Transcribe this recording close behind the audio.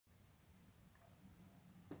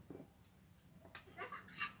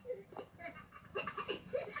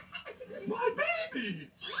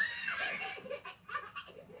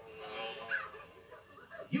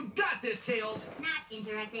You got this, Tails! Not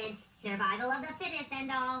interested. Survival of the fittest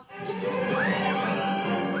and all.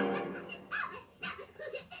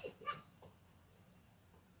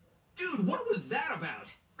 Dude, what was that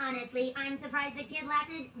about? Honestly, I'm surprised the kid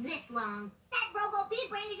lasted this long. That robo-big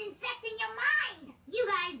brain is infecting your mind! You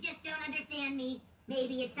guys just don't understand me.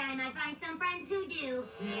 Maybe it's time I find some friends who do.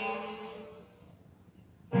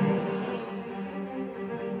 I've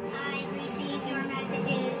received your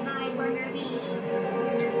messages, my worker bees.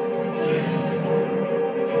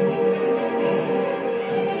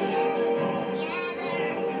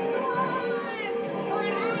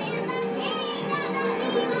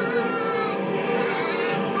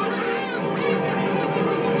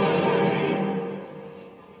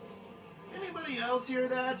 Anybody else hear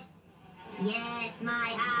that? Yes, my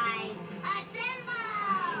hive.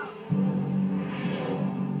 Assemble!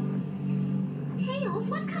 Tails,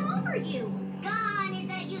 what's come over you? Gone is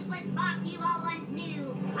the useless fox you all once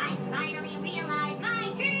knew. I finally realized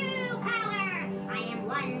my true power. I am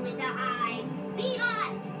one with the hive.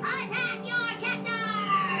 Beebots, attack your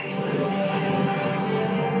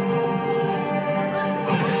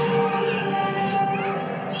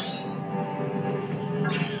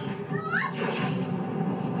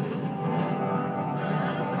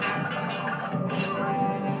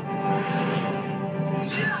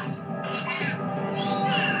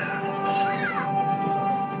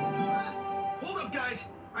Hold up, guys!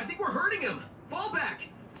 I think we're hurting him! Fall back!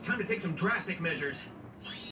 It's time to take some drastic measures.